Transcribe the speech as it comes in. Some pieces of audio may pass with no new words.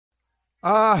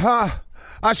Uh-huh.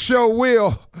 I sure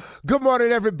will. Good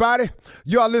morning, everybody.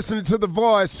 You are listening to The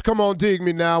Voice. Come on, dig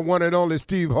me now. One and only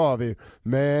Steve Harvey.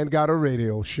 Man, got a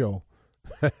radio show.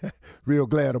 Real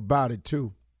glad about it,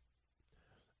 too.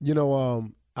 You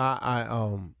know,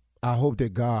 I hope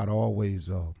that God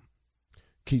always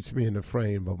keeps me in the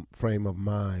frame of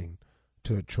mind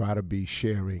to try to be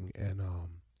sharing and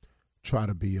try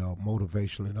to be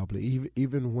motivational and uplifting,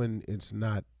 even when it's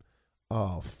not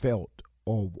felt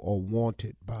or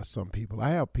wanted by some people. I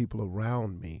have people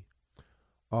around me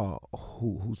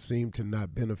who seem to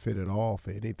not benefit at all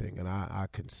for anything, and I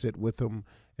can sit with them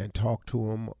and talk to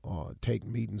them or take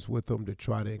meetings with them to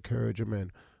try to encourage them,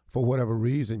 and for whatever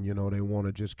reason, you know, they want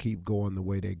to just keep going the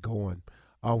way they're going.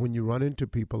 When you run into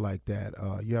people like that,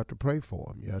 you have to pray for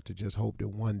them. You have to just hope that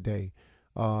one day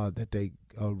that they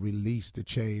release the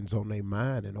chains on their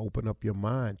mind and open up your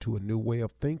mind to a new way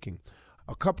of thinking.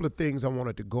 A couple of things I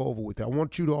wanted to go over with you. I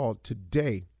want you to all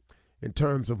today, in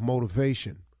terms of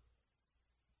motivation,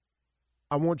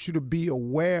 I want you to be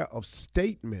aware of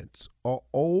statements or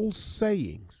old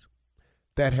sayings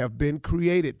that have been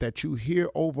created that you hear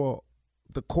over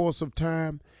the course of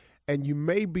time, and you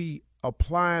may be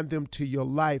applying them to your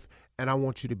life, and I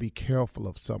want you to be careful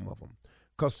of some of them.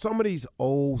 Because some of these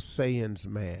old sayings,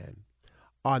 man,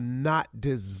 are not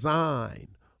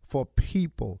designed for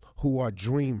people who are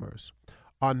dreamers,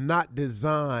 are not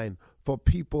designed for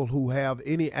people who have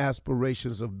any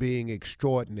aspirations of being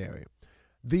extraordinary.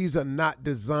 These are not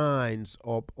designs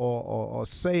or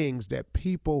sayings that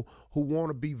people who want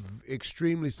to be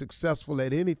extremely successful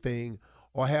at anything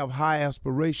or have high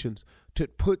aspirations to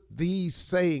put these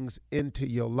sayings into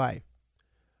your life.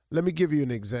 Let me give you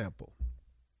an example.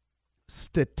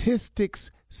 Statistics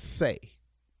say.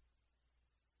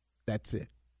 That's it.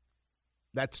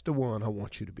 That's the one I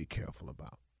want you to be careful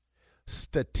about.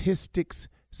 Statistics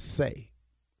say.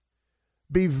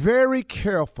 Be very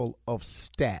careful of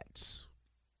stats.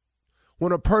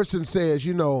 When a person says,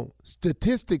 you know,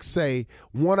 statistics say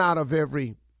 1 out of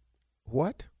every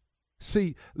what?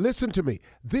 See, listen to me.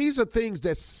 These are things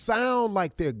that sound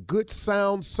like they're good,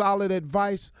 sound, solid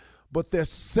advice, but they're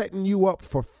setting you up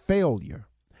for failure.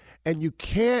 And you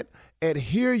can't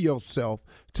adhere yourself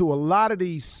to a lot of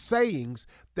these sayings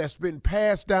that's been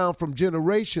passed down from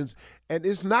generations, and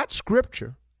it's not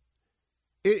scripture.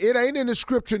 It ain't in the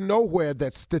scripture nowhere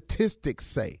that statistics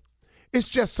say. It's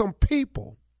just some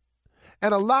people.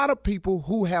 And a lot of people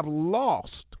who have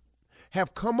lost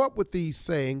have come up with these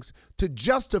sayings to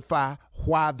justify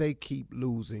why they keep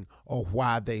losing or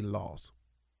why they lost.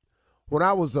 When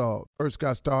I was first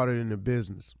got started in the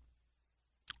business,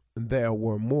 there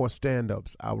were more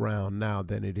stand-ups around now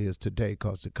than it is today,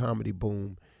 because the comedy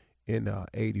boom in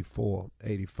 84,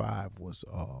 85 was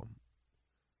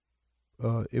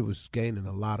it was gaining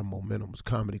a lot of momentum. It was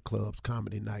comedy clubs,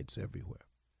 comedy nights everywhere.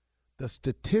 The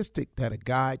statistic that a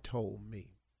guy told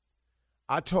me,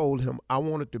 I told him I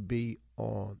wanted to be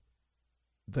on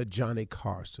the Johnny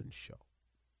Carson show,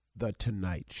 the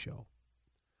Tonight Show.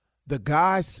 The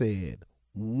guy said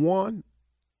 1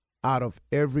 out of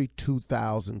every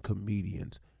 2,000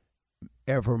 comedians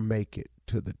ever make it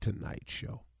to the Tonight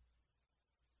Show.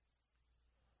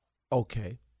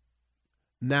 Okay.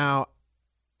 Now,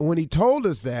 when he told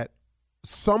us that,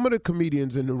 some of the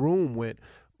comedians in the room went,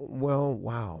 well,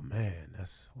 wow, man,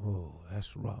 that's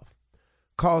rough.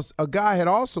 Because a guy had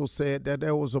also said that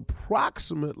there was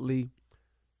approximately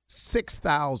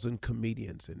 6,000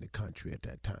 comedians in the country at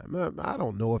that time. I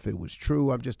don't know if it was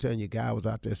true. I'm just telling you, guy was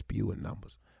out there spewing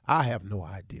numbers. I have no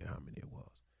idea how many it was.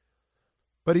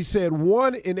 But he said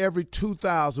 1 in every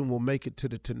 2,000 will make it to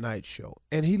the Tonight Show.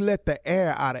 And he let the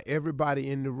air out of everybody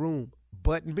in the room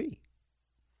but me.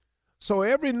 So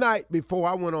every night before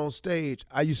I went on stage,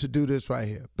 I used to do this right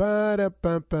here.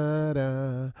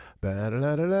 Ba-da-ba-ba-da,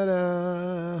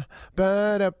 ba-da-da-da-da,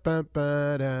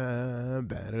 ba-da-ba-ba-da,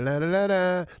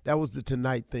 ba-da-da-da-da. That was the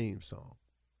Tonight theme song.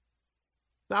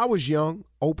 Now, I was young,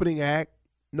 opening act,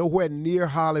 nowhere near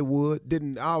Hollywood.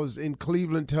 I was in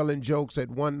Cleveland telling jokes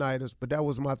at one-nighters, but that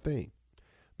was my thing.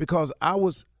 Because I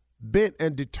was bent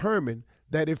and determined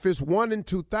that if it's 1 in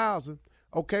 2,000,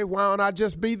 okay, why don't I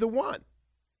just be the one?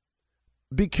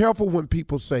 Be careful when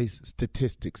people say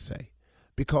statistics say,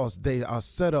 because they are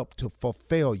set up for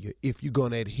failure if you're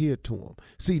going to adhere to them.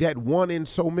 See, that 1 in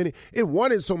so many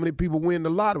people win the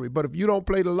lottery, but if you don't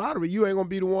play the lottery, you ain't going to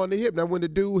be the one to hit. Now, when the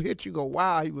dude hit, you go,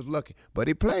 wow, he was lucky, but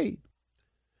he played.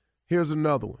 Here's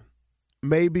another one.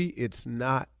 Maybe it's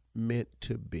not meant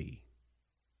to be.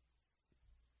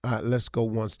 All right, let's go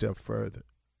one step further.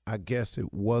 I guess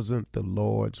it wasn't the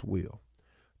Lord's will.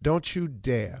 Don't you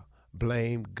dare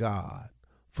blame God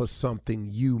for something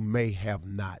you may have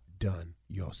not done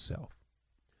yourself.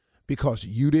 Because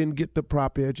you didn't get the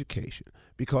proper education,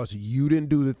 because you didn't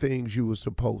do the things you were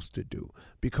supposed to do,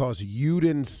 because you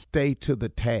didn't stay to the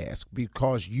task,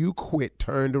 because you quit,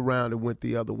 turned around, and went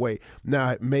the other way.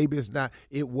 Now, maybe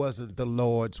it wasn't the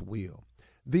Lord's will.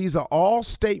 These are all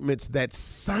statements that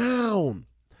sound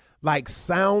like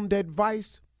sound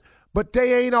advice, but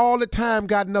they ain't all the time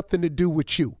got nothing to do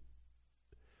with you.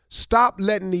 Stop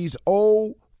letting these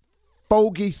old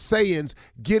fogey sayings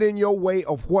get in your way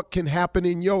of what can happen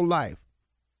in your life.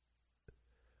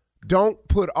 Don't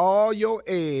put all your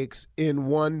eggs in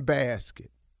one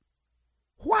basket.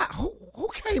 Why? Who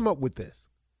came up with this?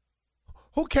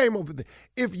 Who came up with this?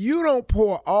 If you don't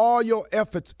pour all your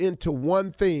efforts into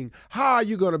one thing, how are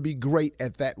you going to be great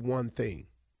at that one thing?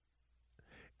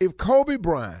 If Kobe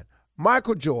Bryant,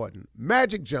 Michael Jordan,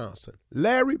 Magic Johnson,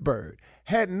 Larry Bird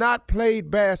had not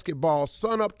played basketball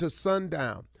sun up to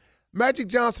sundown, Magic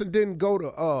Johnson didn't go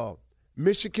to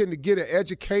Michigan to get an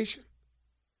education.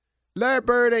 Larry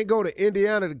Bird ain't go to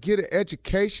Indiana to get an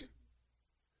education.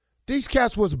 These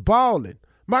cats was balling.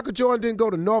 Michael Jordan didn't go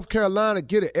to North Carolina to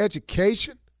get an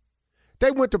education.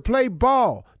 They went to play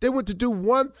ball. They went to do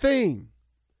one thing.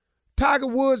 Tiger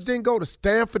Woods didn't go to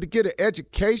Stanford to get an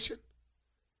education.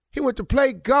 He went to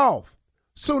play golf.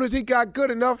 Soon as he got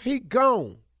good enough, he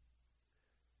gone.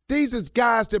 These is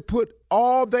guys that put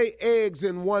all their eggs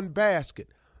in one basket.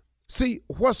 See,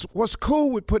 what's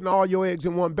cool with putting all your eggs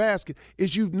in one basket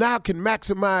is you now can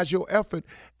maximize your effort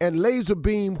and laser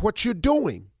beam what you're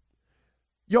doing.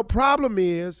 Your problem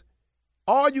is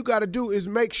all you got to do is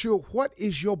make sure what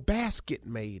is your basket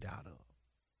made out of.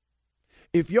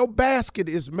 If your basket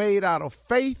is made out of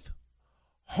faith,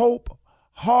 hope,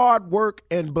 hard work,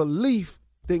 and belief,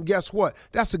 then guess what?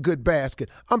 That's a good basket.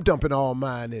 I'm dumping all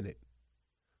mine in it.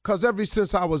 Because ever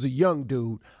since I was a young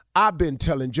dude, I've been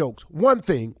telling jokes. One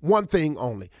thing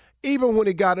only. Even when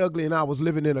it got ugly and I was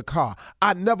living in a car,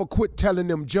 I never quit telling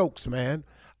them jokes, man.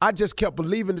 I just kept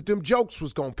believing that them jokes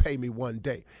was going to pay me one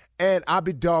day. And I'd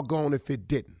be doggone if it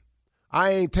didn't. I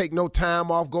ain't take no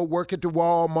time off, go work at the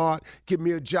Walmart, get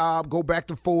me a job, go back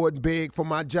to Ford and beg for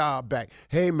my job back.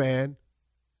 Hey, man,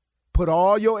 put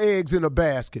all your eggs in a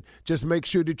basket. Just make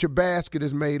sure that your basket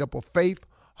is made up of faith,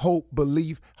 hope,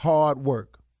 belief, hard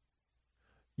work.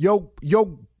 Your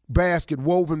basket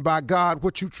woven by God,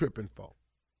 what you tripping for?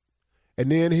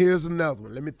 And then here's another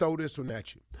one. Let me throw this one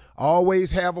at you.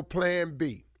 Always have a plan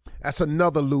B. That's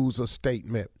another loser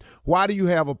statement. Why do you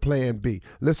have a plan B?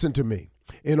 Listen to me.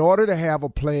 In order to have a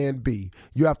plan B,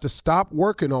 you have to stop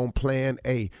working on plan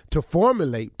A to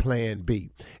formulate plan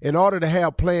B. In order to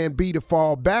have plan B to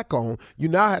fall back on, you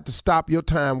now have to stop your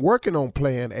time working on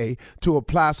plan A to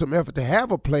apply some effort to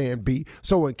have a plan B.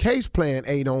 So in case plan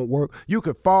A don't work, you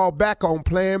can fall back on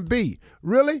plan B.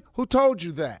 Really? Who told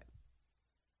you that?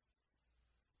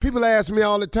 People ask me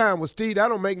all the time, well, Steve, that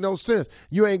don't make no sense.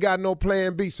 You ain't got no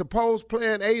plan B. Suppose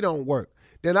plan A don't work.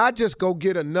 Then I just go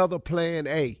get another plan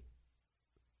A.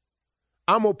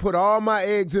 I'm going to put all my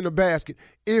eggs in a basket.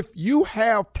 If you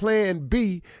have plan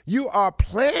B, you are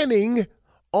planning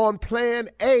on plan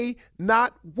A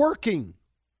not working.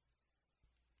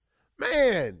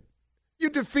 Man, you're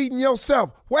defeating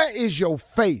yourself. Where is your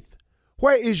faith?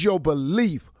 Where is your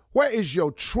belief? Where is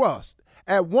your trust?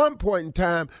 At one point in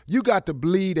time, you got to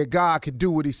believe that God can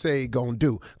do what he say he gonna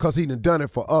do because he done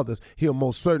it for others. He'll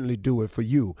most certainly do it for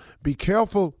you. Be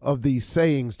careful of these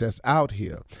sayings that's out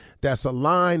here that's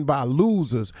aligned by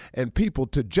losers and people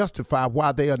to justify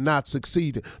why they are not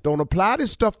succeeding. Don't apply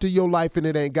this stuff to your life and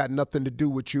it ain't got nothing to do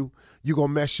with you. You're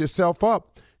gonna mess yourself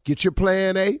up. Get your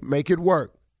plan A, make it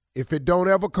work. If it don't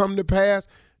ever come to pass,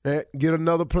 get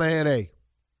another plan A.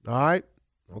 All right?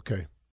 Okay.